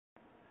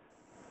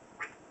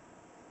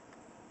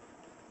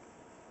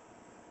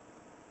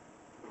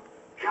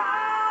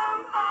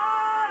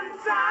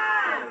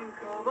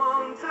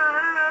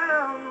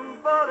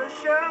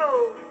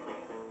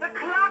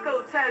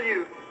tell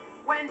you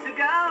when to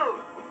go.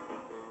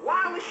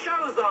 While the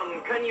show's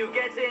on, can you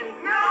get in?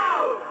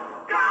 No!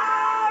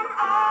 Come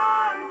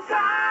on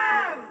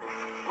time!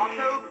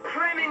 Otto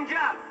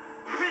Preminger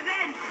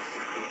presents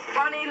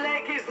Bunny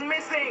Leg is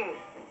Missing.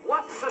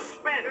 What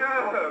suspense?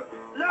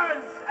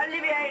 Laurence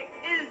Olivier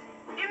is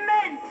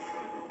immense!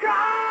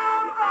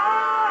 Come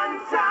on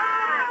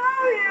time!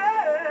 Oh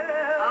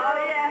yeah! Oh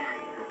yeah,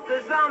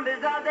 the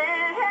zombies are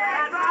there.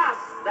 That's us!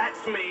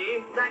 That's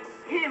me. That's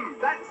him!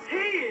 That's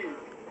he!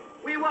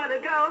 We want to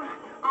go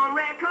on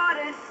record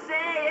as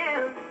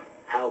saying,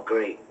 how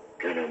great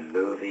can a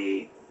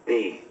movie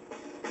be?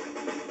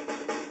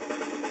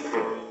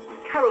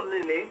 Carol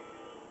Lilly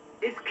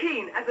is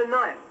keen as a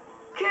knife.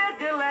 Kid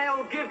Delay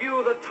will give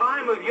you the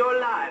time of your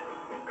life.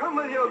 Come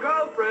with your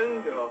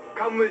girlfriend or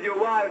come with your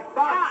wife,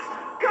 but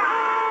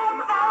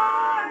come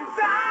on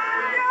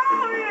time!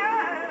 Oh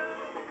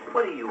yeah!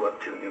 What are you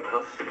up to,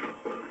 Newhouse?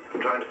 I'm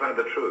trying to find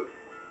the truth.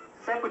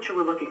 Is that what you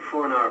were looking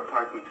for in our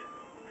apartment?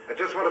 I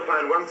just want to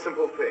find one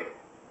simple thing.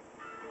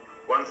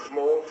 One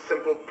small,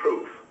 simple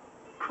proof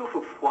Proof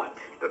of what?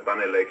 that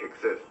Bunny Lake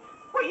exists.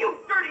 Well, you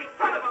dirty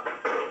son of a...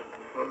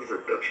 What is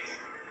it, Duchess?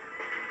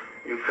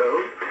 You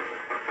cold?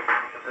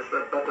 Has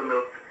that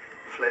buttermilk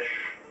flesh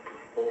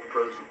all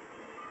frozen?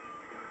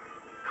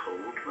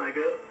 Cold, my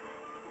girl?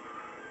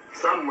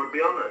 Some would be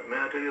honored, may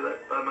I tell you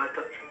that, by my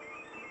touch.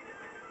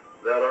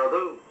 There are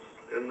those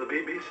in the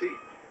BBC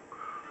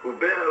who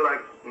bear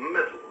like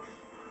medals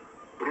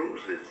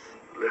bruises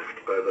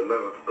left by the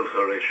love of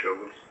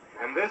Horatius.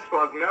 And this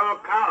was no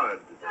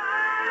coward.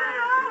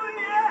 Oh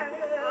yeah!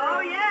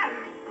 oh yeah,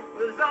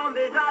 the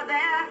zombies are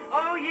there.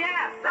 Oh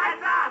yeah,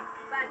 That's us!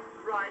 that's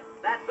right,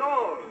 that's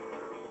all.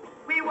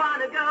 We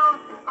want to go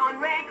on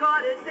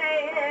record as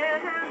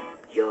saying,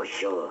 You're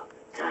sure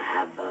to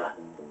have a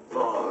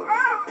ball.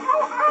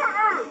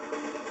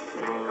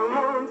 Come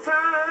on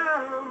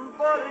time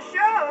for the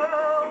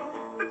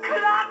show! the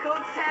clock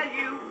will tell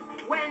you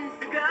when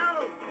to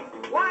go.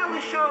 While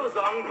the show's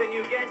on, can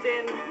you get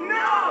in?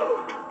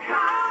 No!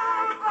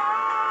 Come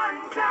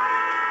on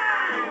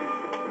time!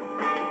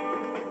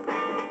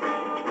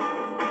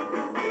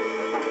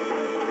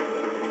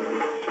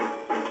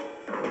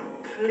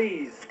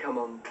 Please come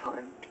on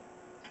time.